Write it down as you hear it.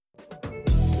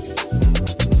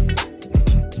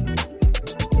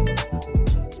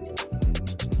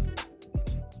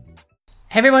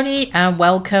Hey everybody, and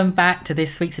welcome back to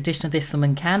this week's edition of This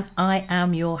Woman Can. I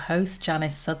am your host,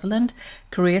 Janice Sutherland,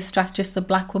 career strategist for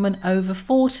Black women over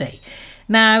 40.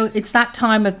 Now, it's that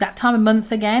time of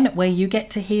month again where you get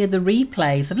to hear the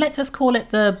replays of, let's just call it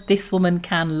the This Woman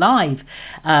Can Live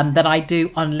that I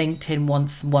do on LinkedIn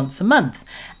once a month.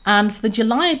 And for the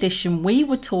July edition, we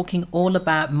were talking all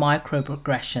about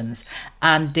microaggressions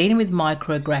and dealing with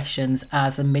microaggressions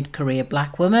as a mid-career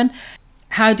Black woman,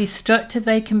 how destructive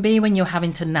they can be when you're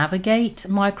having to navigate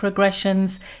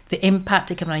microaggressions, the impact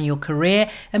it can have on your career,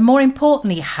 and more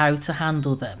importantly, how to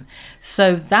handle them.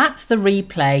 So that's the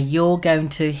replay you're going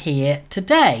to hear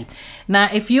today. Now,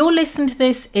 if you're listening to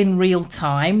this in real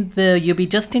time, you'll be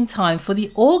just in time for the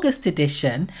August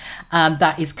edition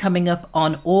that is coming up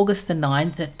on August the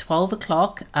 9th at 12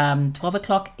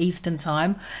 o'clock Eastern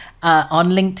time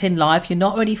on LinkedIn Live. If you're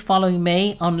not already following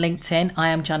me on LinkedIn, I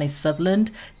am Janice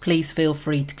Sutherland. Please feel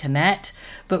free to connect.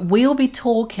 But we'll be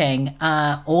talking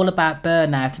all about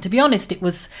burnout. And to be honest, it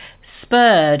was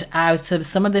spurred out of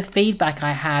some of the feedback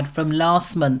I had from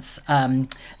last month's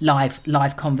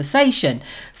live conversation.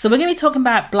 So we're going to be talking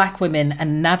about Black women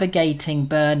and navigating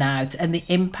burnout and the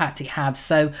impact it has.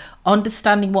 So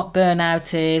understanding what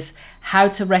burnout is, how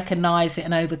to recognize it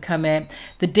and overcome it,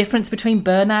 the difference between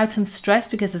burnout and stress,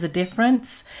 because there's a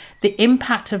difference, the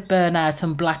impact of burnout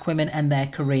on Black women and their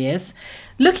careers.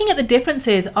 Looking at the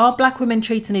differences, are Black women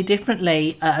treated any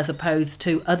differently as opposed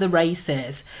to other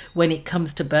races when it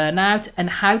comes to burnout, and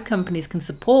how companies can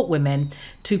support women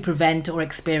to prevent or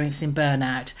experiencing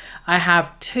burnout. I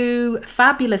have two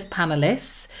fabulous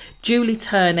panelists, Julie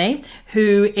Turney,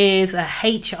 who is a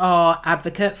HR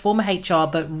advocate, former HR,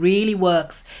 but really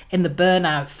works in the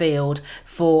burnout field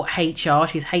for HR.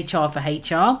 She's HR for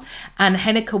HR. And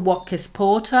Heneka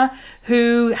Watkis-Porter,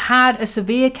 who had a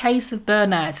severe case of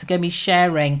burnout, is going to be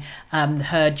sharing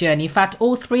her journey. In fact,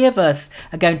 all three of us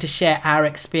are going to share our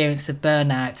experience of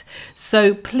burnout.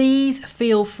 So please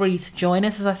feel free to join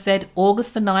us. As I said,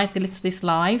 August the 9th, this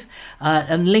live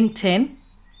on LinkedIn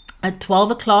at 12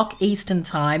 o'clock Eastern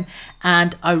time,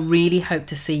 and I really hope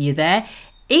to see you there.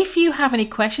 If you have any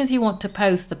questions you want to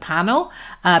post the panel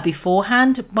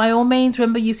beforehand, by all means,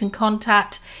 remember you can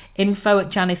contact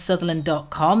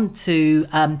info@janicesutherland.com to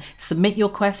submit your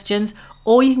questions,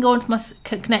 or you can go onto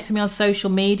connect to me on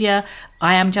social media.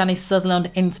 I am Janice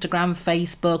Sutherland, Instagram,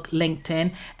 Facebook,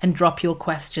 LinkedIn, and drop your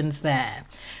questions there.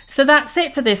 So that's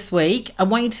it for this week. I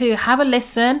want you to have a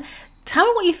listen. Tell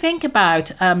me what you think about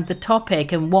the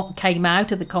topic and what came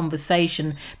out of the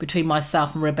conversation between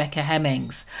myself and Rebecca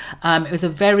Hemmings. It was a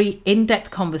very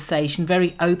in-depth conversation,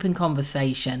 very open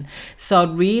conversation. So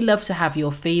I'd really love to have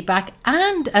your feedback.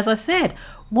 And as I said,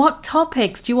 what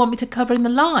topics do you want me to cover in the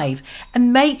live?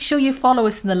 And make sure you follow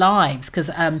us in the lives, because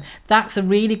that's a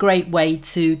really great way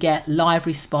to get live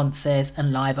responses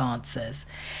and live answers.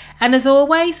 And as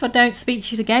always, if I don't speak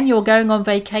to you again, you're going on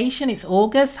vacation. It's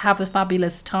August. Have a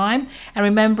fabulous time. And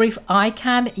remember, if I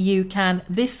can, you can,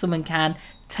 this woman can.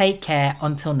 Take care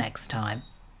until next time.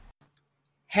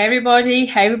 Hey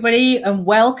everybody, and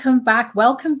welcome back.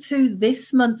 Welcome to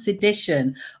this month's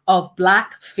edition of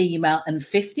Black, Female and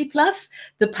 50 Plus,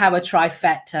 the Power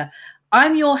Trifecta.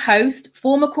 I'm your host,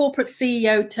 former corporate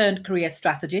CEO turned career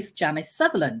strategist, Janice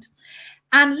Sutherland.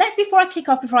 And before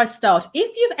I start,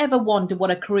 if you've ever wondered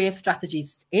what a career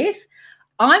strategist is,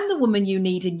 I'm the woman you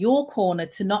need in your corner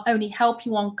to not only help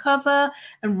you uncover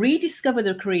and rediscover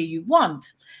the career you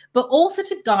want, but also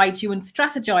to guide you and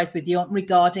strategize with you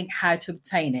regarding how to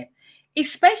obtain it.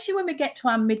 Especially when we get to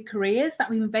our mid-careers, that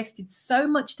we've invested so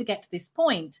much to get to this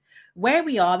point where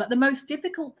we are, that the most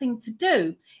difficult thing to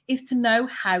do is to know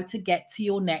how to get to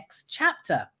your next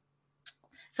chapter.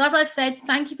 So as I said,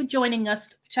 thank you for joining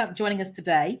us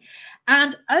today.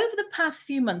 And over the past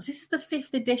few months, this is the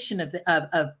 5th edition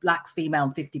of Black, Female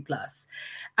and 50 Plus.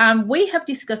 And we have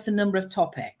discussed a number of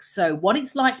topics. So what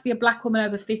it's like to be a Black woman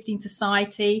over 50 in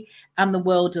society and the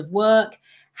world of work,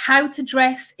 how to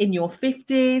dress in your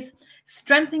 50s,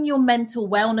 strengthening your mental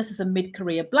wellness as a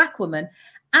mid-career Black woman,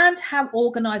 and how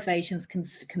organizations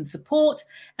can support.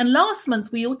 And last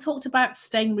month, we all talked about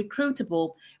staying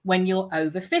recruitable when you're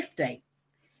over 50.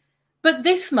 But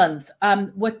this month,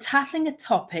 we're tackling a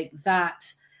topic that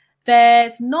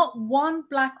there's not one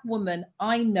Black woman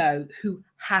I know who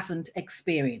hasn't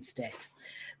experienced it.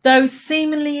 Those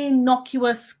seemingly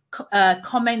innocuous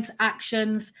comments,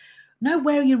 actions. No,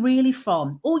 where are you really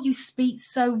from? Oh, you speak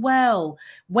so well.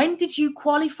 When did you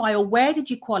qualify, or where did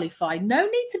you qualify? No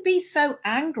need to be so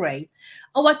angry.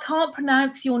 Oh, I can't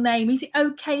pronounce your name. Is it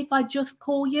okay if I just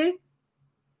call you?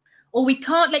 or we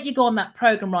can't let you go on that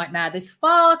program right now. There's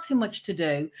far too much to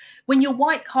do, when your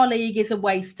white colleague is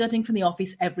away studying from the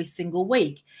office every single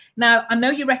week. Now, I know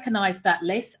you recognize that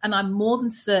list, and I'm more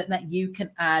than certain that you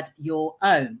can add your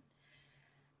own.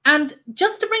 And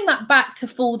just to bring that back to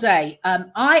full day,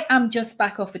 I am just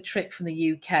back off a trip from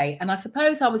the UK, and I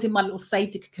suppose I was in my little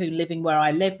safety cocoon living where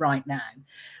I live right now.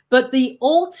 But the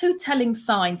all too telling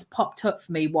signs popped up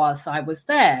for me whilst I was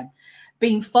there,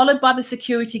 being followed by the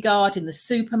security guard in the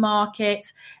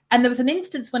supermarket. And there was an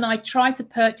instance when I tried to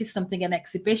purchase something in an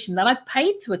exhibition that I'd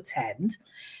paid to attend.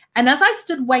 And as I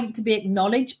stood waiting to be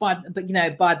acknowledged by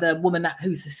the woman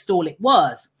whose stall it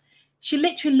was, she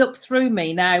literally looked through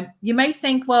me. Now, you may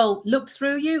think, well, looked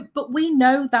through you, but we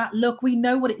know that look. We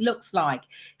know what it looks like.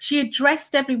 She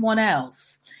addressed everyone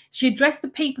else. She addressed the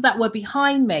people that were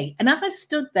behind me. And as I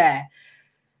stood there,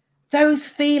 those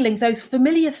feelings, those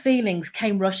familiar feelings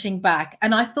came rushing back.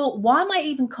 And I thought, why am I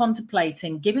even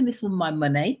contemplating giving this woman my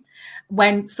money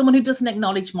when someone who doesn't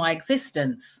acknowledge my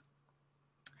existence?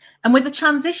 And with the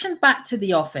transition back to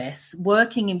the office,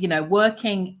 working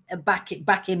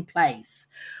back in place,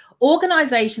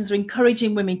 organizations are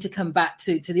encouraging women to come back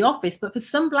to the office. But for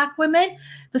some Black women,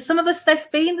 for some of us, they're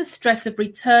feeling the stress of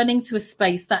returning to a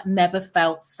space that never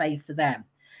felt safe for them.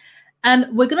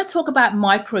 And we're going to talk about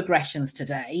microaggressions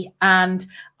today. And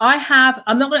I have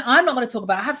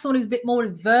someone who's a bit more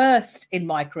versed in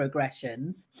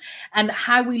microaggressions and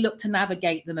how we look to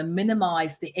navigate them and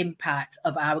minimize the impact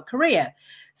of our career.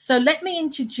 So let me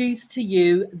introduce to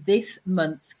you this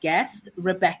month's guest,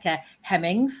 Rebecca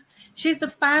Hemmings. She's the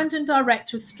founder and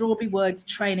director of Strawberry Words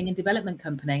Training and Development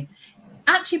Company,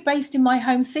 actually based in my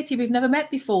home city. We've never met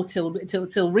before till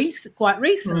quite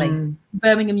recently,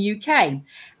 Birmingham, UK.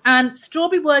 And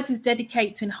Strawberry Words is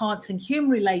dedicated to enhancing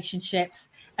human relationships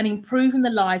and improving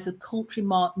the lives of culturally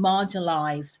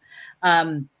marginalised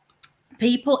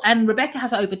people. And Rebecca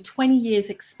has over 20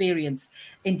 years experience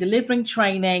in delivering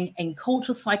training in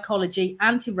cultural psychology,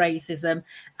 anti-racism,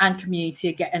 and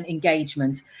community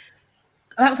engagement.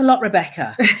 That was a lot,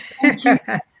 Rebecca. Thank you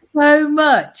so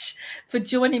much for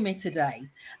joining me today.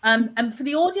 And for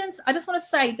the audience, I just want to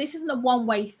say this isn't a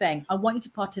one-way thing. I want you to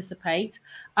participate.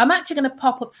 I'm actually going to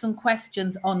pop up some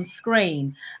questions on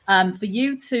screen for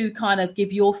you to kind of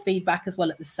give your feedback as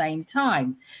well at the same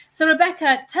time. So,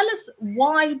 Rebecca, tell us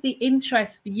why the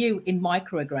interest for you in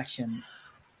microaggressions.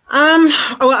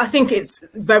 I think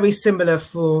it's very similar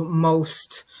for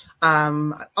most.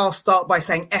 I'll start by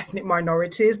saying ethnic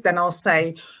minorities, then I'll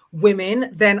say women,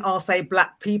 then I'll say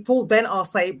Black people, then I'll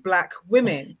say Black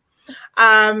women.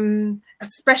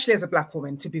 Especially as a Black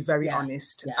woman, to be very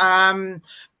honest.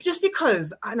 Just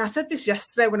because, and I said this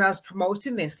yesterday when I was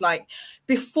promoting this, like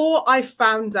before I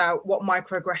found out what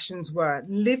microaggressions were,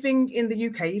 living in the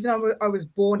UK, even though I was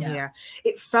born here,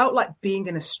 it felt like being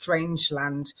in a strange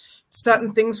land.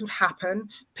 Certain things would happen.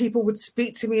 People would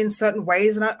speak to me in certain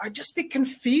ways, and I'd just be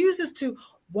confused as to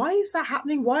why is that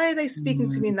happening? Why are they speaking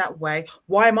to me in that way?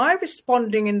 Why am I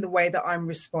responding in the way that I'm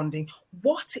responding?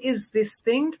 What is this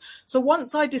thing? So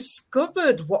once I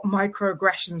discovered what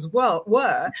microaggressions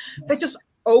were, they just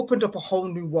opened up a whole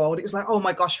new world. It was like, oh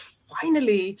my gosh,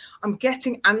 finally, I'm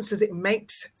getting answers. It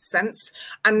makes sense.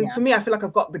 And for me, I feel like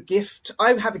I've got the gift.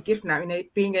 I have a gift now in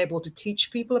being able to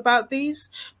teach people about these,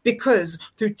 because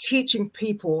through teaching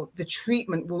people, the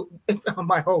treatment will,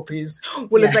 my hope is,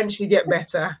 will eventually get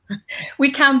better.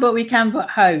 We can but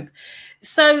hope.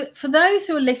 So for those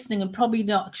who are listening and probably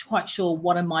not quite sure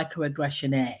what a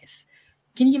microaggression is,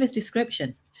 can you give us a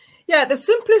description? Yeah, the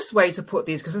simplest way to put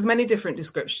these, because there's many different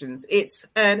descriptions, it's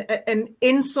an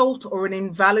insult or an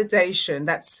invalidation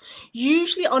that's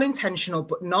usually unintentional,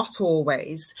 but not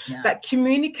always, that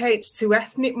communicates to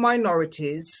ethnic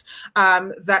minorities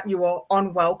that you are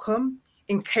unwelcome,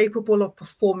 incapable of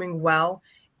performing well,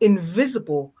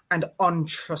 invisible, and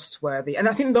untrustworthy. And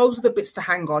I think those are the bits to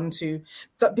hang on to,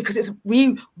 that because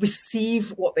we receive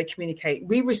what they communicate.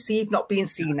 We receive not being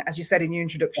seen, as you said in your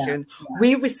introduction.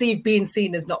 We receive being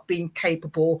seen as not being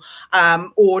capable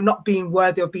or not being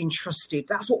worthy of being trusted.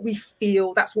 That's what we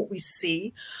feel. That's what we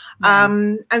see.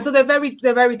 And so they're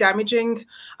very damaging.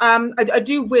 I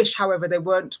do wish, however, they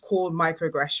weren't called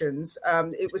microaggressions.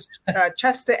 It was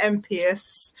Chester M.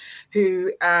 Pierce,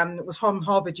 who was from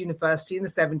Harvard University in the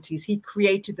 70s. He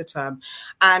created the term.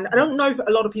 And I don't know if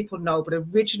a lot of people know, but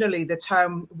originally the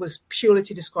term was purely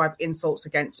to describe insults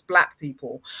against Black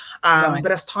people.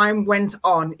 But as time went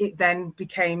on, it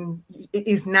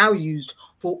is now used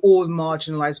for all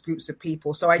marginalized groups of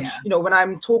people. So when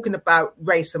I'm talking about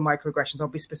race and microaggressions, I'll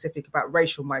be specific about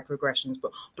racial microaggressions,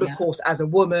 but of course, as a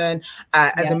woman,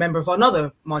 as a member of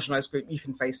another marginalized group, you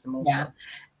can face them also.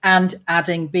 and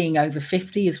adding being over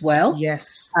 50 as well.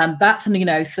 Yes. That's,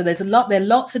 so there are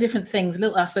lots of different things,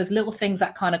 little things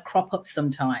that kind of crop up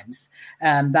sometimes,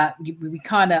 that we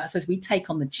kind of, I suppose we take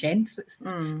on the chin, so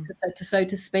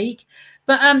to speak.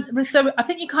 But so I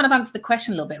think you kind of answered the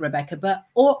question a little bit, Rebecca, but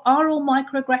are all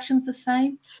microaggressions the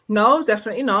same? No,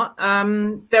 definitely not.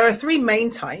 There are 3 main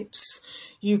types.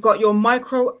 You've got your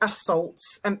micro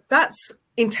assaults, and that's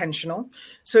intentional.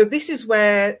 So this is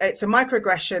where it's a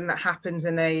microaggression that happens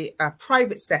in a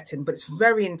private setting, but it's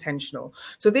very intentional.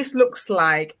 So this looks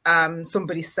like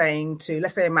somebody saying to,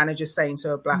 let's say a manager saying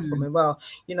to a black woman, well,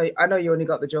 I know you only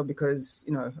got the job because,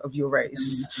 of your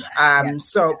race.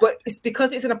 But it's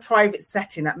because it's in a private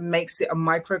setting that makes it a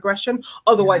microaggression.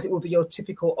 Otherwise, it will be your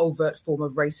typical overt form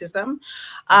of racism.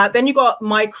 Then you got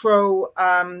micro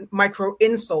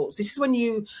insults. This is when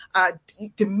you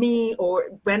demean, or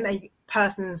when a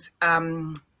person's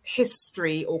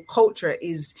history or culture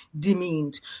is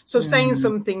demeaned. So saying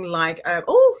something like,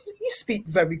 oh, you speak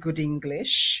very good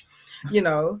English.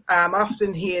 I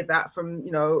often hear that from,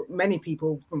 many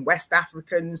people, from West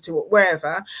Africans to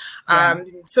wherever.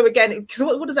 So again,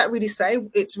 so what does that really say?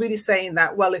 It's really saying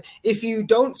that, well, if you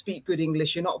don't speak good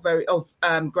English, you're not very of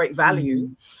great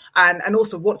value. And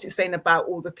also, what's it saying about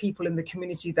all the people in the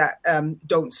community that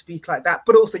don't speak like that,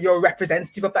 but also you're a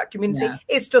representative of that community?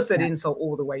 It's just an insult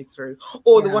all the way through.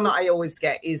 Or the one that I always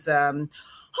get is, oh,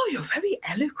 you're very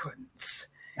eloquent.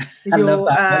 You're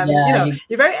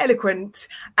very eloquent,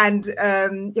 and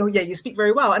you speak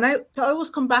very well. And I always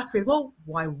come back with, well,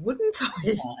 why wouldn't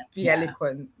I be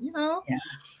eloquent?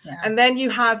 And then you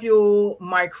have your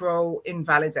micro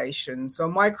invalidation. So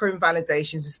micro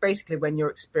invalidations is basically when your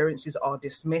experiences are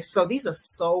dismissed. So these are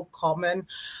so common,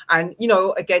 and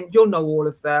again, you'll know all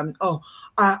of them. Oh,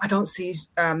 I don't see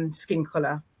skin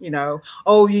color.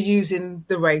 Oh, you're using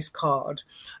the race card.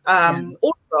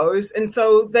 All those, and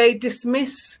so they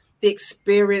dismiss the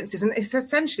experiences, and it's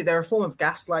essentially they're a form of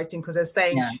gaslighting, because they're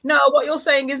saying no, what you're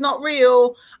saying is not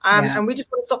real, and we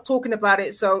just want to stop talking about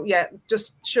it. So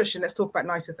just shush and let's talk about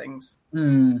nicer things.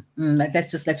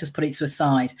 Let's just put it to a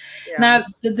side. Now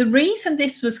the reason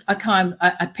this was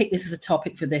I picked this as a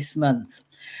topic for this month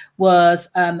was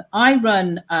I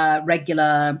run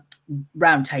regular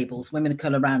roundtables, women of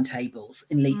colour roundtables,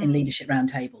 in leadership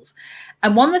roundtables,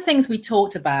 and one of the things we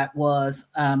talked about was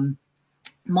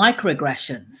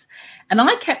microaggressions. And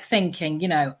I kept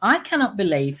thinking, I cannot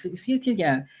believe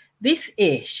this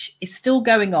ish is still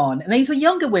going on. And these were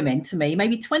younger women to me,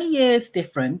 maybe 20 years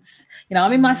difference.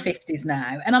 I'm in my 50s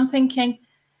now, and I'm thinking,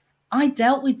 I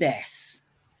dealt with this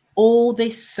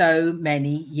so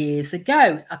many years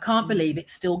ago. I can't believe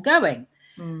it's still going.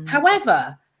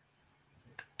 However,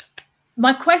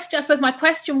 my question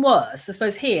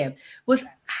here was,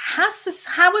 how has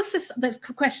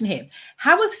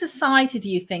society, do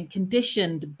you think,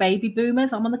 conditioned baby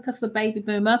boomers, I'm on the cusp of baby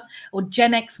boomer, or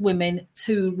Gen X women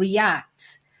to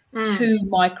react to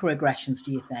microaggressions,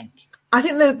 do you think? I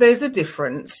think that there's a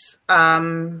difference.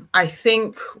 I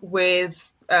think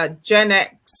with Gen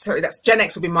X, Gen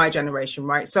X will be my generation,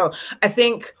 right? So I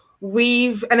think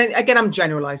and again, I'm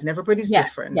generalizing, everybody's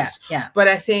different. But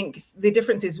I think the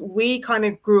difference is we kind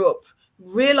of grew up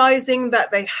realizing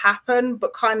that they happen,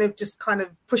 but kind of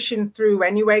pushing through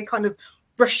anyway, kind of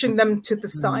brushing them to the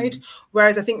side.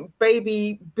 Whereas I think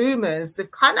baby boomers,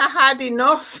 they've kind of had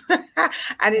enough.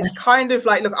 And it's kind of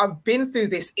like, look, I've been through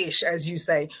this ish, as you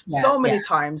say, so many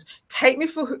times. Take me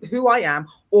for who I am,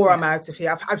 or I'm out of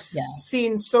here. I've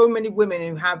seen so many women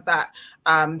who have that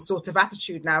sort of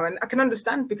attitude now. And I can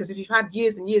understand, because if you've had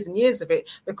years and years and years of it,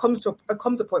 there comes a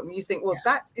point when you think, well,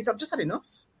 I've just had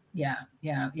enough.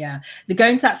 They're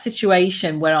going to that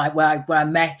situation where I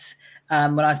met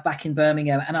when I was back in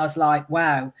Birmingham, and I was like,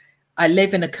 wow, I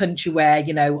live in a country where,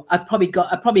 I've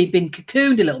probably been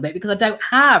cocooned a little bit, because I don't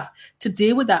have to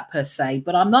deal with that per se.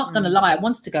 But I'm not going to lie, I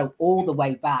wanted to go all the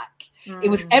way back. It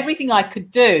was everything I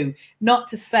could do not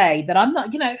to say that I'm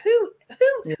not,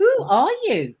 who are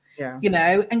you?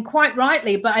 And quite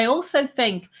rightly. But I also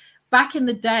think back in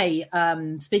the day,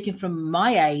 speaking from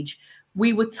my age,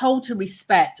 we were told to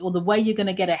respect, or the way you're going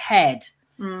to get ahead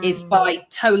is by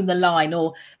towing the line,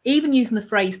 or even using the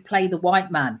phrase play the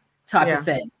white man type of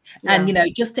thing. And,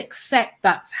 just accept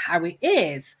that's how it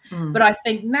is. But I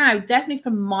think now, definitely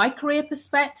from my career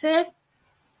perspective,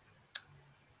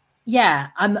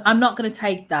 I'm not going to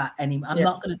take that anymore. I'm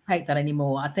not going to take that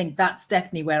anymore. I think that's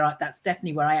definitely where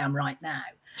I am right now.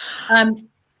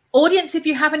 Audience, if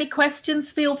you have any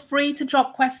questions, feel free to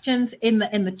drop questions in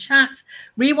the chat.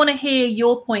 We want to hear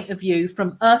your point of view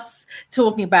from us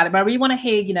talking about it, but we want to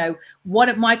hear, you know, what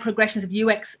microaggressions have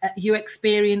you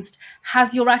experienced?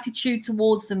 Has your attitude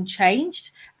towards them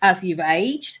changed as you've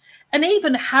aged? And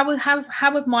even how have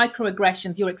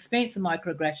microaggressions, your experience of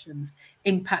microaggressions,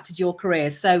 impacted your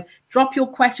career? So drop your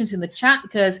questions in the chat,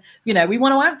 because, you know, we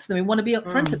want to answer them. We want to be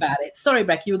upfront about it. Sorry,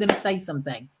 Becky, you were going to say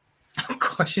something. Oh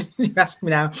gosh, you asked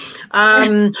me now.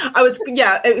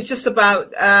 It was just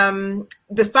about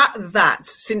the fact that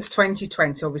since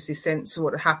 2020, obviously since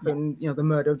what happened, you know, the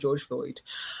murder of George Floyd,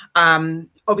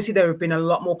 obviously there have been a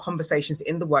lot more conversations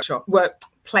in the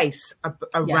workplace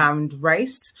around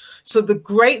race. So the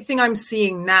great thing I'm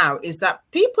seeing now is that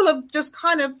people have just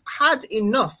kind of had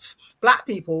enough. Black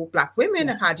people, Black women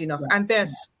have had enough, and they're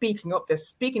speaking up. They're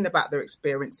speaking about their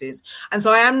experiences, and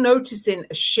so I am noticing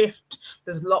a shift.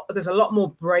 There's a lot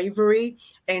more bravery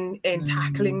in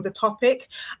tackling the topic,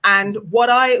 and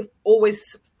what I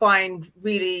always find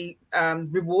really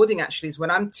rewarding actually is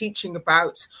when I'm teaching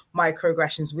about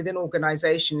microaggressions within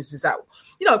organizations, is that,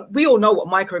 you know, we all know what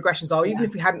microaggressions are, even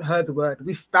if we hadn't heard the word,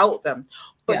 we felt them,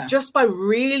 but just by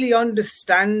really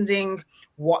understanding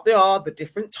what they are, the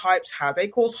different types, how they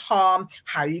cause harm,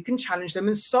 how you can challenge them,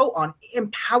 and so on. It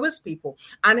empowers people.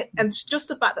 And just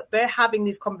the fact that they're having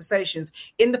these conversations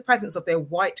in the presence of their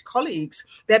white colleagues,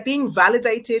 they're being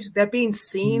validated, they're being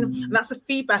seen. And that's the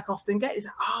feedback I often get is,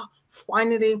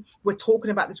 finally, we're talking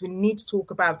about this. We need to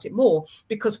talk about it more,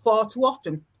 because far too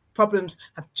often problems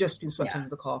have just been swept under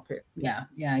the carpet. Yeah.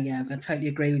 I totally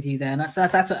agree with you there. And I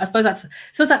suppose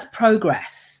that's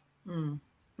progress.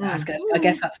 I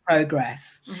guess that's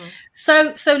progress.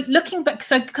 So looking back,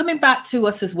 so coming back to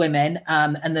us as women,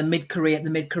 and the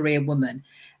mid-career woman,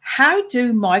 how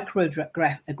do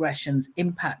microaggressions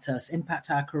impact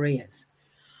our careers?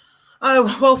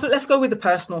 Oh, well, let's go with the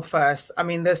personal first. I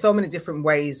mean, there's so many different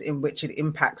ways in which it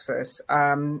impacts us.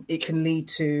 It can lead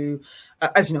to,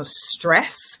 as you know,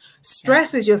 stress.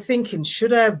 Stress is you're thinking,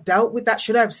 should I have dealt with that?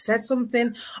 Should I have said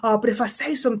something? But if I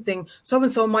say something,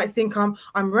 so-and-so might think I'm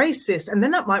racist, and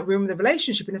then that might ruin the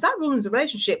relationship. And if that ruins the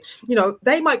relationship, you know,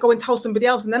 they might go and tell somebody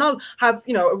else, and then I'll have,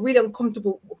 you know, a really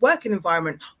uncomfortable working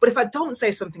environment. But if I don't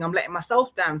say something, I'm letting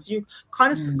myself down. So you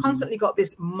kind of constantly got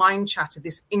this mind chatter,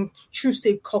 this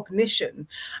intrusive cognition.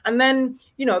 And then,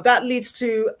 you know, that leads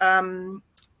to,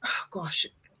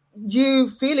 you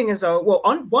feeling as though,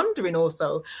 wondering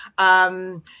also,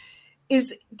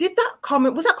 was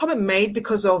that comment made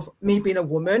because of me being a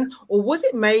woman, or was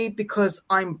it made because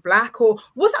I'm Black, or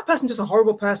was that person just a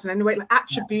horrible person anyway? Like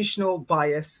attributional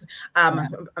bias.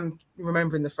 I'm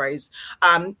remembering the phrase.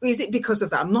 Is it because of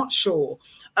that? I'm not sure.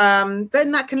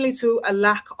 Then that can lead to a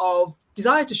lack of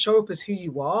desire to show up as who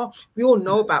you are. We all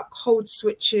know about code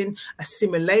switching,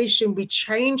 assimilation. We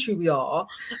change who we are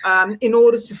in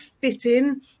order to fit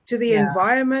in to the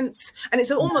environment. And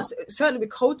it's almost, certainly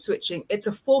with code switching, it's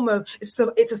a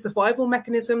survival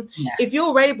mechanism. If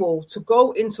you're able to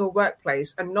go into a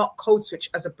workplace and not code switch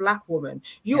as a Black woman,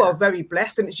 you are very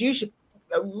blessed. And it's usually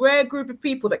a rare group of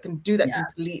people that can do that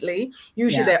completely.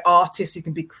 Usually they're artists who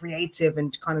can be creative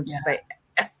and kind of just say,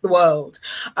 F the world.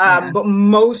 But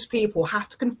most people have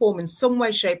to conform in some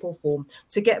way, shape or form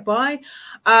to get by.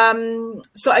 And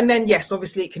then, yes,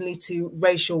 obviously it can lead to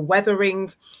racial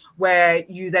weathering, where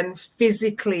you then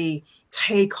physically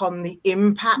take on the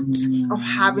impact of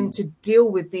having to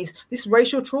deal with this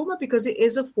racial trauma, because it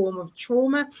is a form of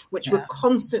trauma which we're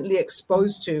constantly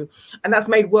exposed to, and that's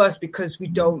made worse because we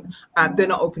don't they're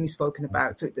not openly spoken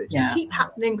about, so they just keep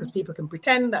happening because people can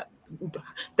pretend that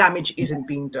damage isn't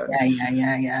being done.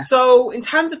 So in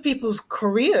terms of people's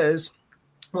careers,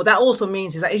 what that also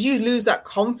means is that as you lose that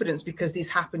confidence, because these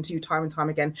happen to you time and time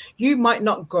again, you might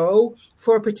not go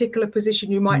for a particular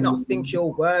position. You might not think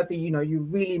you're worthy. You know, you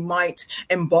really might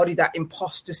embody that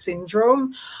imposter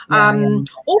syndrome. You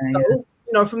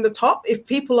know, from the top, if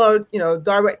people are, you know,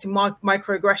 directing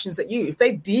microaggressions at you, if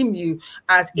they deem you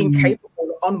as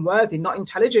incapable, unworthy, not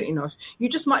intelligent enough, you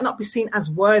just might not be seen as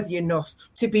worthy enough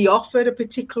to be offered a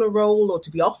particular role, or to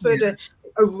be offered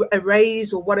a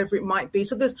raise, or whatever it might be.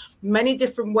 So there's many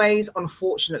different ways,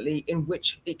 unfortunately, in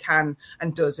which it can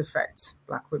and does affect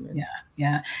Black women.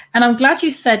 And I'm glad you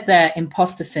said there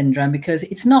imposter syndrome, because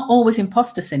it's not always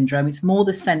imposter syndrome. It's more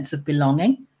the sense of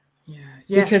belonging.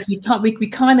 Because we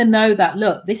kind of know that,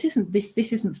 look, this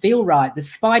isn't feel right. The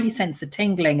spidey sense of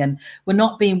tingling, and we're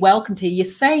not being welcomed here. You're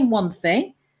saying one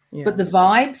thing, but the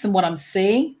vibes and what I'm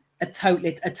seeing are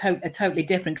totally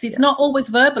different, because it's not always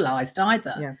verbalized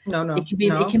either. It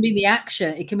can be the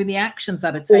action, it can be the actions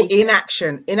that are taken, or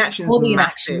inaction is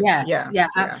massive.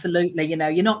 Absolutely. You know,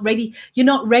 you're not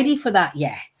ready for that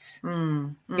yet.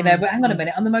 You know, but hang on a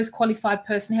minute, I'm the most qualified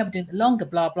person here, I'm doing it longer,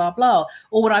 blah blah blah.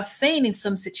 Or what I've seen in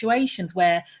some situations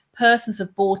where persons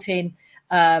have brought in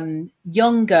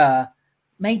younger,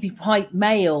 maybe white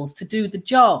males to do the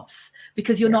jobs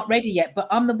because you're not ready yet, but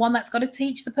I'm the one that's got to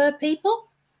teach the people.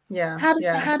 How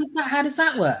does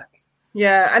that work?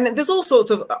 And there's all sorts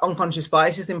of unconscious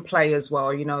biases in play as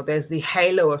well. You know, there's the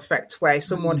halo effect where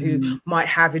someone who might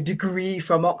have a degree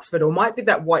from Oxford or might be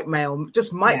that white male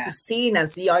just might be seen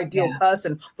as the ideal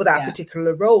person for that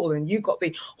particular role. And you've got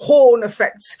the horn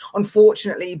effect,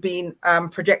 unfortunately, being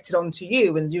projected onto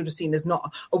you, and you're just seen as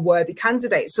not a worthy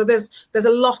candidate. So there's a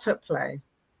lot at play.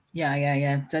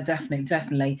 Yeah.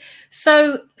 Definitely.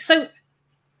 So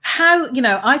how, you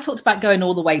know, I talked about going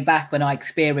all the way back when I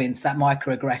experienced that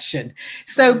microaggression.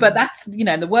 So, but that's, you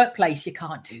know, in the workplace, you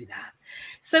can't do that.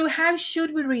 So how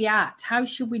should we react? How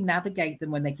should we navigate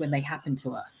them when they happen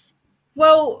to us?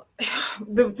 Well,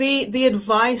 the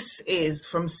advice is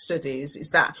from studies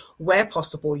is that where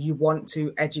possible, you want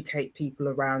to educate people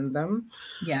around them,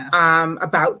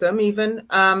 about them even,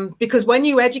 because when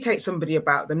you educate somebody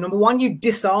about them, number one, you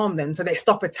disarm them so they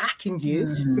stop attacking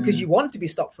you because you want to be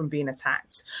stopped from being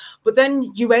attacked. But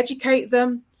then you educate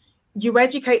them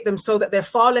so that they're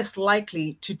far less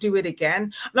likely to do it again.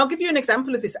 And I'll give you an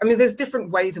example of this. I mean, there's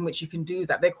different ways in which you can do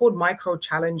that. They're called micro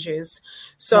challenges.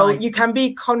 So you can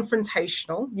be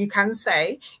confrontational. You can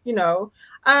say, you know,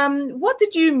 what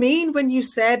did you mean when you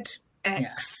said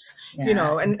X? You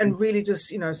know, and really just,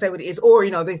 you know, say what it is. Or,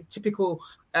 you know, the typical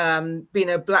being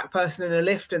a black person in a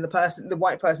lift and the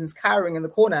white person's cowering in the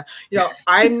corner, you know,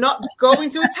 I'm not going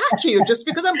to attack you just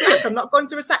because I'm black. I'm not going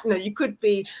to attack. No, you could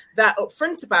be that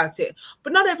upfront about it,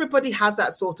 but not everybody has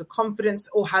that sort of confidence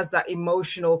or has that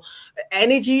emotional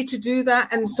energy to do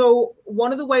that. And so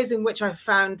one of the ways in which I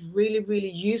found really,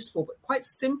 really useful, but quite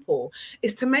simple,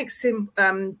 is to make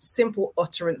simple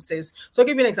utterances. So I'll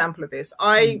give you an example of this.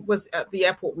 I was at the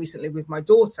airport recently with my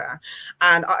daughter,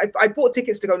 and I bought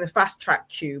tickets to go in the fast track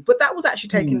queue, but that was actually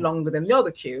taking longer than the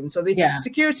other queue. And so the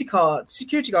security guard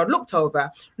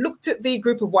looked at the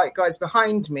group of white guys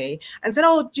behind me and said,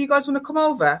 "Oh, do you guys want to come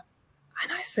over?"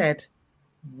 And I said,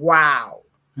 "Wow."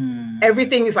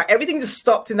 Everything just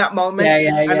stopped in that moment.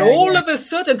 All of a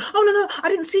sudden, "Oh, no, I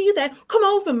didn't see you there. Come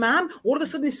over, ma'am." All of a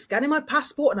sudden, he's scanning my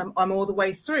passport and I'm all the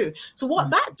way through. So what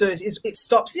that does is it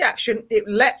stops the action. It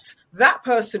lets that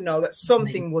person know that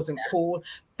something wasn't cool.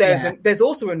 There's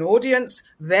also an audience.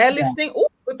 They're listening. Oh,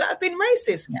 would that have been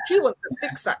racist? He wants to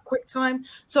fix that quick time.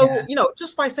 So, you know,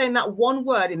 just by saying that one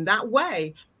word in that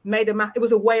way it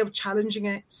was a way of challenging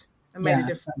it. And made a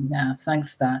difference. Yeah,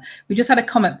 thanks for that. We just had a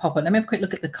comment pop up. Let me have a quick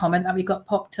look at the comment that we got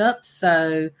popped up.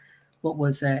 So what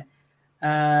was it?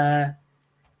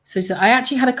 So I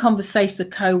actually had a conversation with a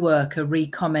co-worker,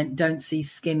 re-comment, "Don't see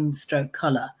skin stroke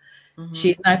colour."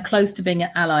 She's now close to being an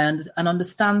ally and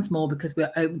understands more because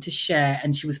we're open to share,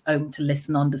 and she was open to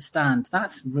listen and understand.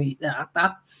 That's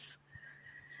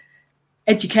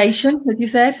education, as you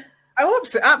said. Oh,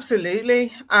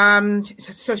 absolutely.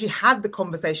 So she had the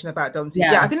conversation about don't see.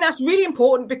 I think that's really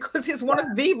important because it's one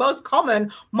of the most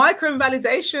common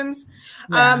micro-invalidations.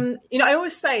 You know, I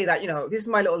always say that, you know, this is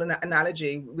my little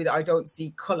analogy with I don't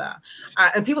see color.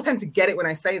 And people tend to get it when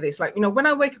I say this. Like, you know, when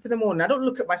I wake up in the morning, I don't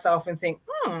look at myself and think,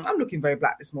 I'm looking very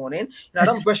black this morning. You know, I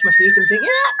don't brush my teeth and think,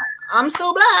 I'm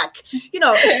still black. You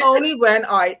know, it's only when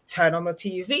I turn on the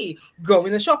TV, go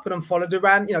in the shop and I'm followed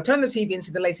around, you know, turn on the TV and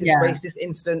see the latest racist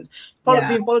incident,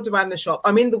 being followed around the shop.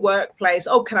 I'm in the workplace.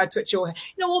 Oh, can I touch your hair?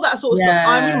 You know, all that sort of stuff.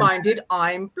 I'm reminded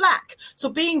I'm black. So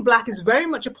being black is very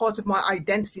much a part of my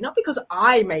identity, not because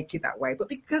I make it that way, but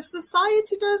because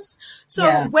society does.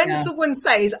 So when someone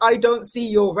says, I don't see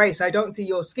your race, I don't see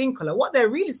your skin color, what they're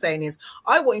really saying is,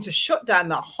 I want you to shut down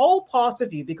that whole part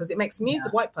of you because it makes me as a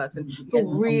white person feel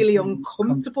really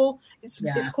uncomfortable.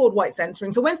 It's called white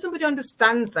centering. So when somebody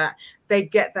understands that, they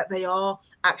get that they are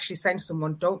actually saying to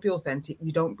someone, don't be authentic,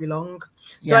 you don't belong.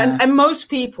 So and most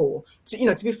people,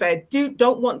 to be fair,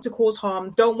 don't want to cause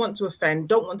harm, don't want to offend,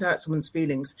 don't want to hurt someone's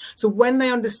feelings. So when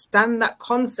they understand that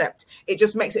concept, it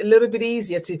just makes it a little bit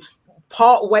easier to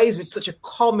part ways with such a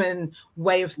common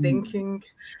way of thinking.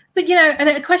 But, you know, and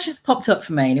a question's popped up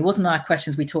for me, and it wasn't our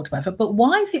questions we talked about, but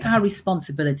why is it our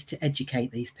responsibility to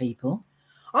educate these people?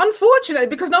 Unfortunately,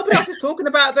 because nobody else is talking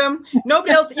about them.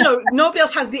 Nobody else, nobody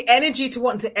else has the energy to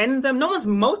want to end them. No one's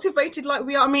motivated like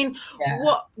we are. I mean,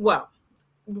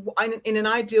 in an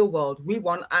ideal world, we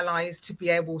want allies to be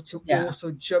able to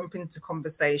also jump into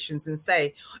conversations and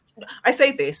say, I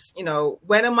say this, you know,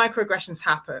 when a microaggression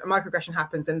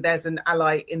happens and there's an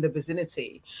ally in the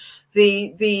vicinity,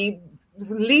 the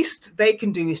least they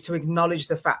can do is to acknowledge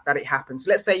the fact that it happens.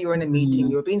 Let's say you're in a meeting,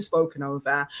 you're being spoken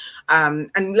over, and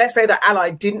let's say the ally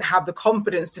didn't have the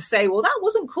confidence to say, well, that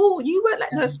wasn't cool, you weren't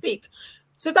letting her speak.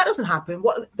 So if that doesn't happen,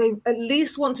 what they at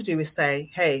least want to do is say,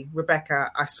 hey,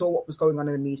 Rebecca, I saw what was going on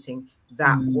in the meeting.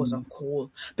 That wasn't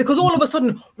cool. Because all of a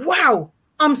sudden, wow,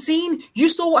 I'm seen. You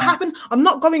saw what happened. I'm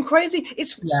not going crazy.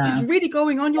 It's really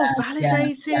going on. You're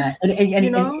validated. And, you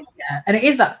know? And it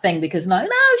is that thing because no,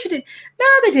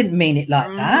 they didn't mean it like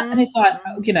that. And it's like,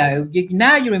 you know,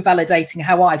 now you're invalidating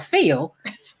how I feel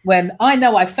when I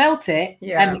know I felt it.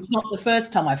 And it's not the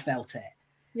first time I felt it.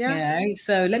 You know,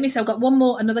 so let me see. I've got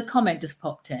another comment just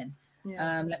popped in.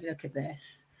 Let me look at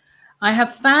this. I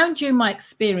have found during my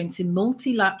experience in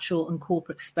multilateral and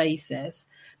corporate spaces,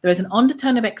 there is an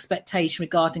undertone of expectation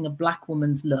regarding a Black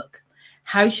woman's look.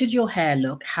 How should your hair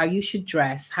look? How you should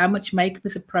dress? How much makeup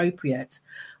is appropriate?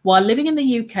 While living in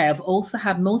the UK, I've also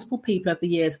had multiple people over the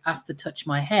years asked to touch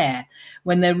my hair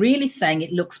when they're really saying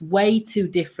it looks way too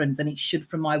different than it should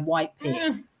from my white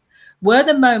peers. Were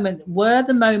the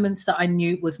moments that I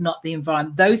knew it was not the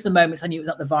environment. Those are the moments I knew it was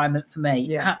not the environment for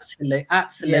me. Absolutely.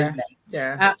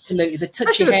 Absolutely. The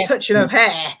touchy hair. Touching of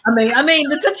hair. I mean,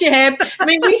 the touchy hair. I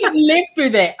mean, we have lived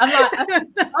through that.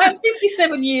 I'm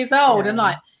 57 years old, and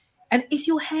and is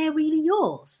your hair really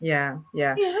yours? Who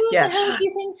the hell do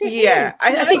you think it is?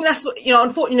 I think that's what, you know,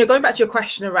 unfortunately, going back to your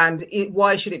question around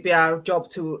why should it be our job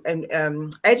to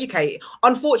educate?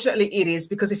 Unfortunately, it is,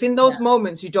 because if in those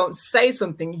moments you don't say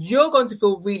something, you're going to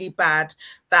feel really bad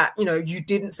that, you know, you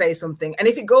didn't say something. And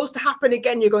if it goes to happen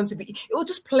again, it will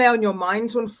just play on your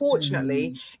mind. So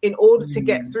unfortunately, in order to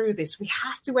get through this, we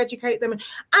have to educate them. And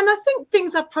I think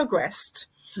things have progressed.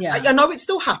 I know it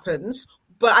still happens,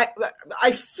 but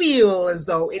I feel as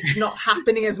though it's not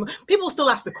happening as much. People still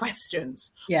ask the questions,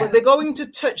 but they're going to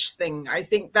touch thing. I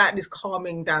think that is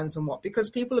calming down somewhat because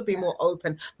people are being more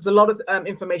open. There's a lot of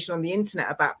information on the internet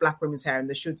about Black women's hair and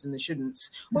the shoulds and the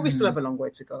shouldn'ts, but we still have a long way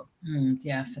to go.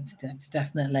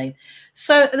 Definitely.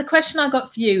 So the question I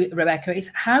got for you, Rebecca,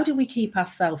 is how do we keep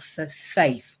ourselves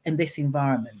safe in this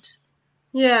environment?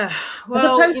 Well, as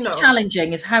opposed to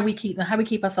challenging is how we keep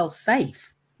ourselves safe.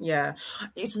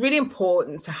 It's really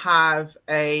important to have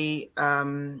a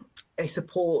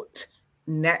support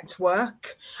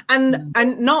network, and I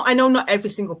know not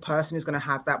every single person is going to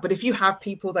have that, but if you have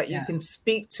people that you can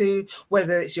speak to,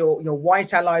 whether it's your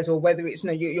white allies or whether it's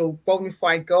your bona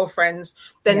fide girlfriends,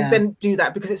 then do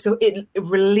that, because it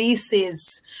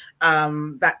releases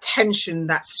that tension,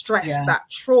 that stress, that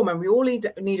trauma, and we all need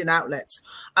an outlet.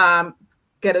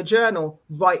 Get a journal,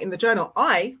 write in the journal.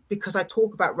 Because I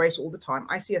talk about race all the time,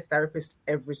 I see a therapist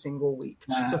every single week.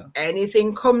 So if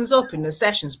anything comes up in the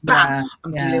sessions, bam,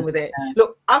 I'm dealing with it.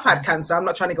 Look, I've had cancer. I'm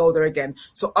not trying to go there again.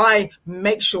 So I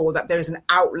make sure that there is an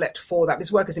outlet for that.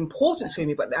 This work is important to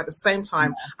me, but at the same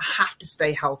time, I have to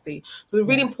stay healthy. So the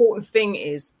really important thing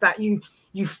is that you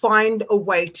find a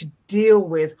way to deal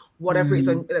with whatever is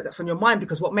that's on your mind,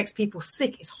 because what makes people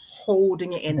sick is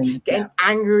holding it in, getting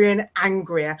angrier and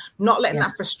angrier, not letting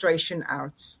that frustration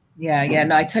out.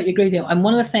 No, I totally agree with you. And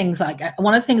one of the things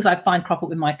I find crop up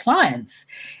with my clients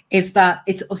is that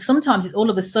sometimes it's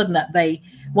all of a sudden that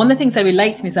one of the things they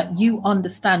relate to me is that you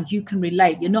understand, you can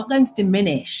relate. You're not going to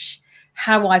diminish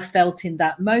how I felt in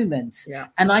that moment.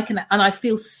 And I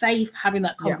feel safe having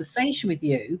that conversation with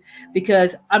you,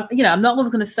 because I'm not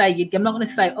going to say,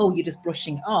 oh, you're just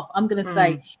brushing it off. I'm going to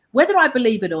say, whether I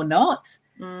believe it or not,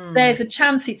 there's a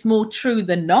chance it's more true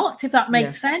than not, if that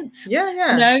makes sense.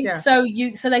 So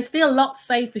they feel a lot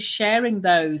safer sharing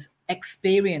those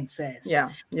experiences.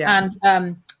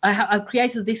 And I've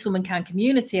created This Woman Can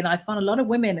community, and I find a lot of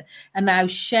women are now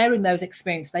sharing those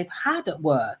experiences they've had at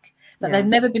work that they've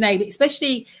never been able,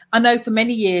 especially, I know for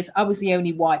many years I was the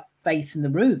only white face in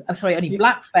the room. I'm sorry, only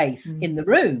black face in the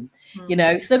room,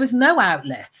 so there was no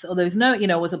outlets, or there was no,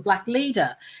 was a black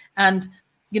leader. And,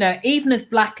 even as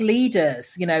black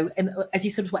leaders, and as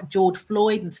you sort of like George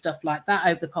Floyd and stuff like that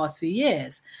over the past few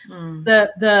years,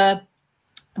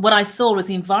 what I saw was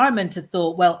the environment had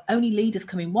thought, well, only leaders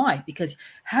come in white, because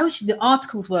the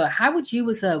articles were, how would you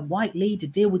as a white leader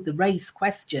deal with the race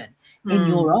question in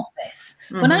your office?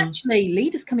 When actually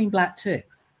leaders come in black too.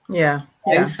 Yeah.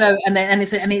 So and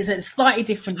it's a slightly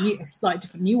different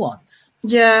nuance.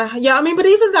 Yeah. I mean, but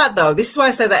even that though, this is why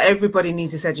I say that everybody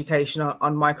needs this education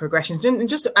on microaggressions and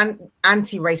just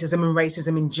anti-racism and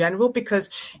racism in general, because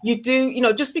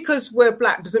just because we're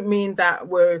Black doesn't mean that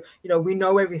we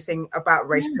know everything about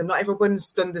racism. Not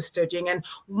everyone's done the studying. And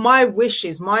my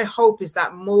hope is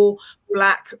that more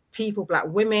Black people, Black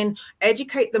women,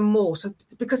 educate them more. So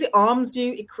because it arms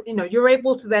you, you're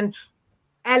able to then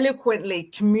eloquently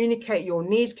communicate your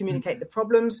needs, communicate the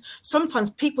problems.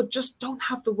 Sometimes people just don't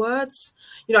have the words,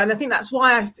 and I think that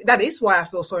is why I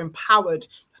feel so empowered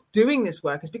doing this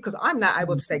work, is because I'm now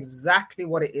able to say exactly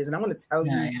what it is, and I'm going to tell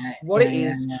you what it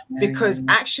is, because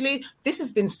actually this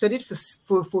has been studied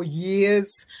for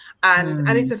years, and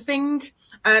it's a thing,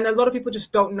 and a lot of people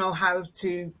just don't know how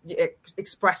to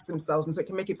express themselves, and so it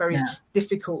can make it very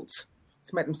difficult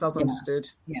to make themselves understood.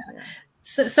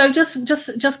 So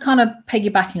just kind of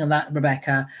piggybacking on that,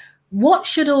 Rebecca, what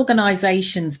should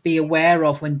organizations be aware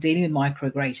of when dealing with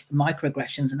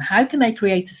microaggressions, and how can they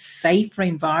create a safer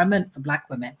environment for Black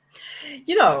women?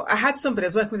 I had somebody, I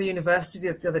was working with the university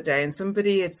the other day, and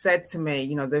somebody had said to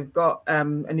me, they've got a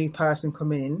new person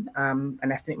coming in,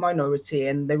 an ethnic minority,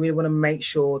 and they really want to make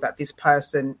sure that this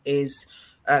person is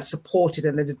supported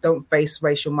and that they don't face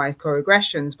racial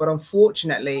microaggressions. But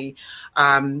unfortunately,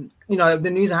 the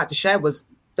news I had to share was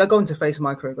they're going to face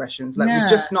microaggressions. We're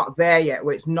just not there yet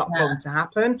where it's not going to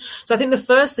happen. So I think the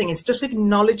first thing is just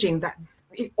acknowledging that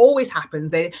it always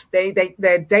happens. They're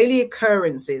daily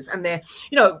occurrences, and they're,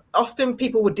 often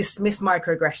people would dismiss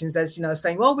microaggressions as,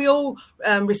 saying, well, we all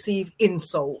receive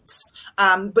insults,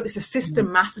 but it's a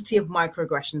systemicity of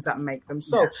microaggressions that make them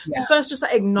so. So first, just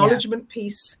that acknowledgement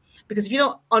piece. Because if you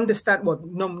don't understand,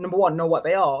 number one, know what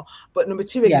they are, but number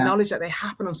two, acknowledge that they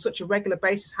happen on such a regular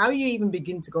basis, how you even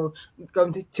begin to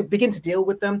begin to deal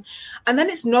with them. And then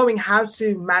it's knowing how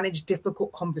to manage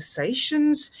difficult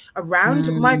conversations around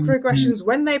microaggressions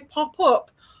when they pop up.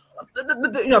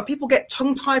 People get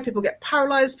tongue-tied, people get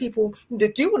paralyzed, people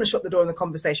do want to shut the door on the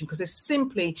conversation because they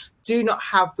simply do not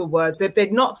have the words.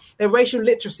 Their racial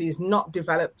literacy is not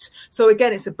developed. So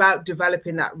again, it's about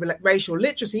developing that racial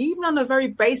literacy, even on a very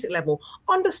basic level.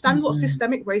 Understand what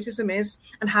systemic racism is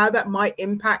and how that might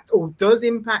impact or does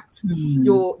impact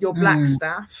your Black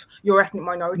staff, your ethnic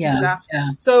minority staff.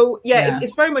 So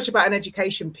it's very much about an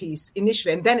education piece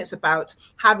initially, and then it's about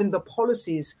having the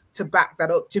policies to back that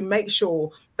up, to make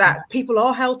sure that people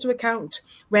are held to account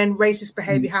when racist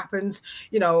behavior happens.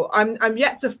 I'm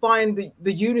yet to find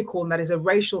the unicorn that is a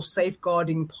racial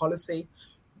safeguarding policy.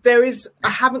 I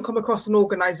haven't come across an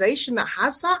organization that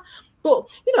has that, but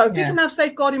if you can have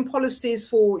safeguarding policies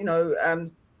for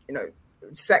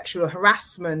sexual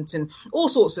harassment and all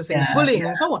sorts of things, bullying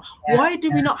and so on, why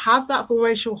do we not have that for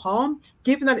racial harm,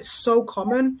 given that it's so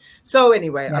common? So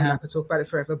anyway, I'm not going to talk about it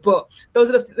forever, but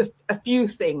those are a few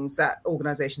things that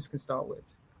organizations can start with.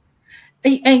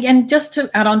 And just to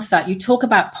add on to that, you talk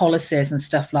about policies and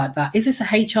stuff like that. Is this a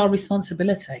HR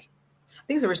responsibility? I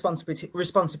think it's a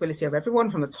responsibility of everyone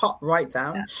from the top right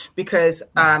down, because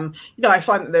I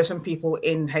find that there are some people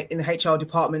in the HR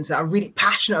departments that are really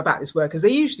passionate about this work, as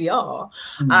they usually are,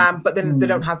 but then they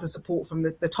don't have the support from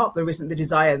the top. There isn't the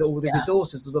desire or the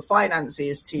resources or the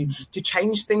finances to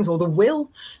change things, or the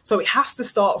will. So it has to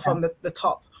start from the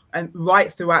top and right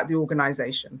throughout the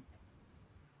organization.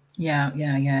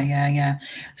 Yeah.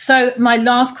 So my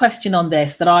last question on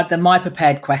this, my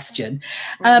prepared question,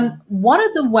 what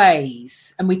are the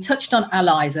ways, and we touched on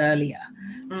allies earlier,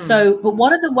 but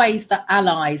what are the ways that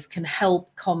allies can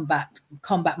help combat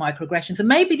microaggressions, and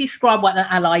maybe describe what an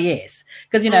ally is?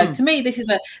 Because, to me, this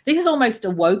is almost a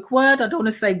woke word. I don't want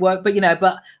to say woke, but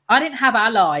I didn't have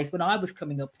allies when I was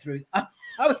coming up through.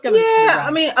 I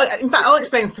mean, in fact, I'll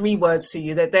explain 3 words to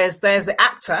you. That there's the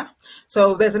actor.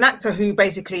 So there's an actor who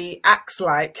basically acts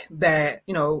like they're,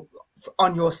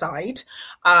 on your side,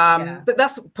 but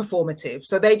that's performative.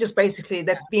 So they just basically,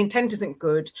 the intent isn't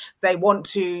good. They want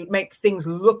to make things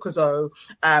look as though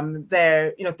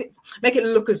they're, make it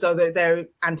look as though they're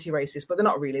anti-racist, but they're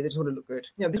not really. They just want to look good.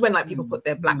 This is when people put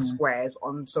their black squares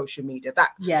on social media.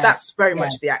 That's very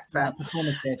much the actor.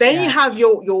 Then you have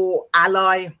your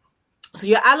ally. So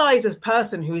your ally is a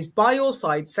person who is by your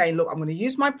side saying, look, I'm going to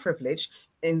use my privilege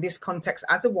in this context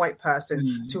as a white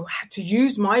person to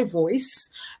use my voice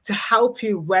to help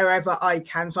you wherever I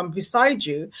can. So I'm beside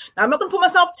you. Now, I'm not going to put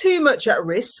myself too much at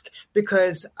risk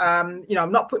because, I'm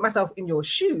not putting myself in your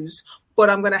shoes, but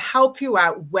I'm going to help you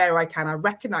out where I can. I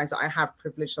recognize that I have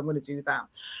privilege, so I'm going to do that.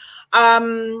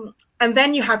 And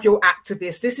then you have your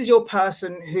activists. This is your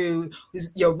person who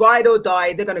is your ride or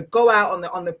die. They're going to go out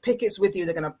on the pickets with you.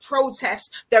 They're going to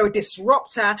protest. They're a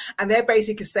disruptor. And they're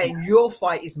basically saying, your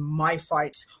fight is my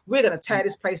fight. We're going to tear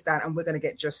this place down and we're going to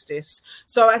get justice.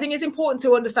 So I think it's important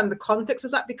to understand the context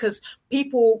of that, because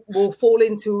people will fall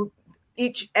into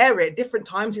each area at different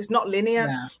times. It's not linear.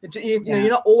 You know, you're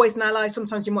not always an ally.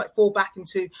 Sometimes you might fall back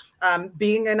into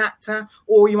being an actor,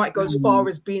 or you might go as far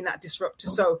as being that disruptor.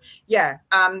 So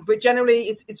but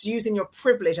generally it's using your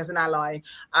privilege as an ally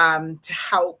to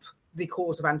help the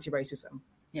cause of anti-racism.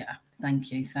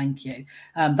 Thank you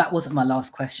that wasn't my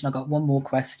last question. I got one more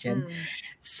question.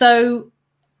 So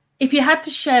if you had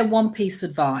to share one piece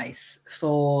of advice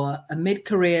for a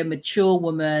mid-career mature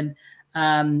woman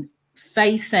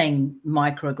facing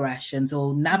microaggressions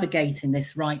or navigating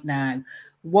this right now,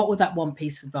 what would that one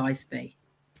piece of advice be?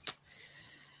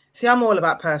 See, I'm all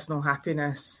about personal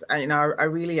happiness. I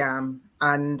really am.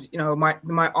 And,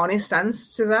 my honest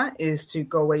answer to that is to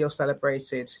go where you're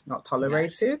celebrated, not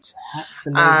tolerated. Yes,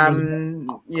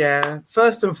 absolutely.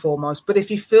 First and foremost. But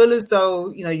if you feel as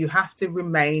though, you have to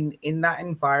remain in that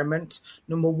environment,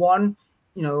 number one,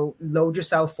 load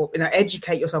yourself up,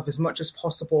 educate yourself as much as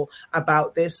possible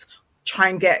about this. Try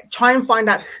and find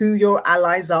out who your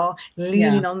allies are,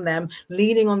 leaning on them,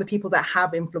 leaning on the people that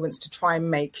have influence to try and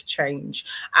make change,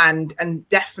 and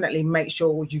definitely make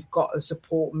sure you've got a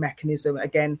support mechanism,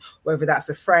 again, whether that's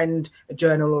a friend, a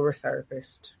journal, or a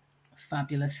therapist.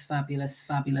 Fabulous. And I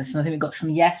think we've got some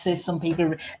yeses. Some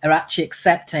people are actually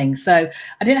accepting. So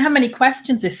I didn't have many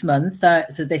questions this month, but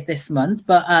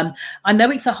I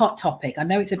know it's a hot topic. I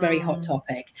know it's a very hot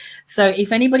topic. So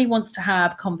if anybody wants to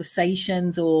have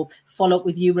conversations or follow up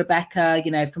with you, Rebecca,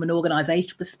 from an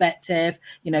organizational perspective,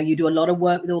 you do a lot of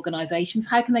work with organizations.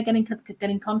 How can they get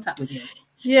in contact with you?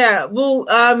 Yeah, well,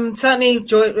 certainly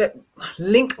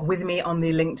link with me on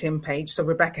the LinkedIn page. So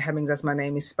Rebecca Hemmings, as my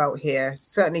name is spelt here,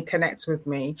 certainly connect with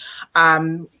me.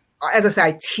 As I say,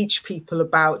 I teach people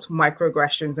about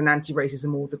microaggressions and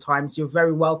anti-racism all the time. So you're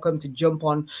very welcome to jump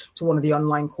on to one of the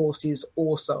online courses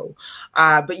also.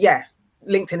 But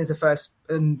LinkedIn is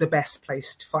the best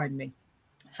place to find me.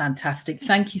 Fantastic.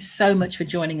 Thank you so much for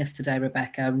joining us today,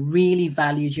 Rebecca. Really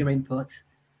valued your input.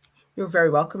 You're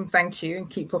very welcome. Thank you. And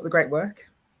keep up the great work.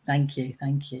 Thank you.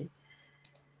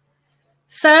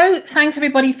 So thanks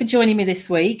everybody for joining me this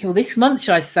week, or this month,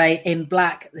 should I say, in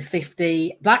Black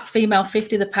Female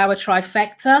 50, the Power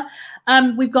Trifecta.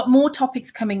 We've got more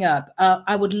topics coming up.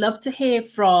 I would love to hear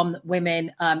from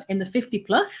women in the 50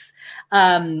 plus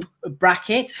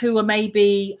bracket who are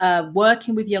maybe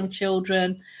working with young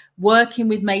children, working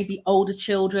with maybe older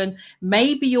children.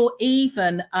 Maybe you're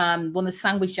even one of the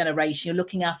sandwich generation. You're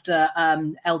looking after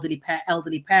elderly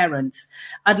parents.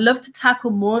 I'd love to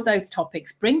tackle more of those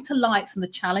topics, bring to light some of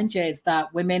the challenges that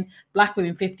Black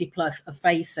women 50 plus are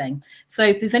facing. So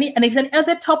if there's any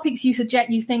other topics you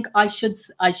think I should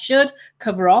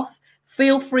cover off,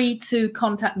 feel free to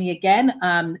contact me again,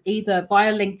 either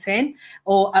via LinkedIn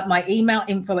or at my email,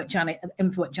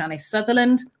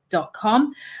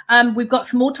 info@janicesutherland.com. We've got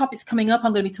some more topics coming up.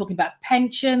 I'm going to be talking about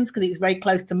pensions because it's very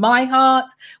close to my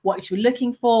heart, what you should be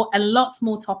looking for, and lots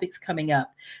more topics coming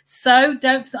up. So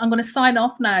I'm going to sign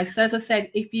off now. So as I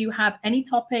said, if you have any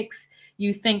topics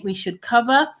you think we should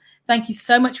cover, thank you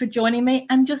so much for joining me,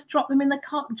 and just drop them in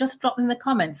the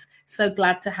comments. So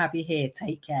glad to have you here.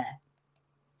 Take care.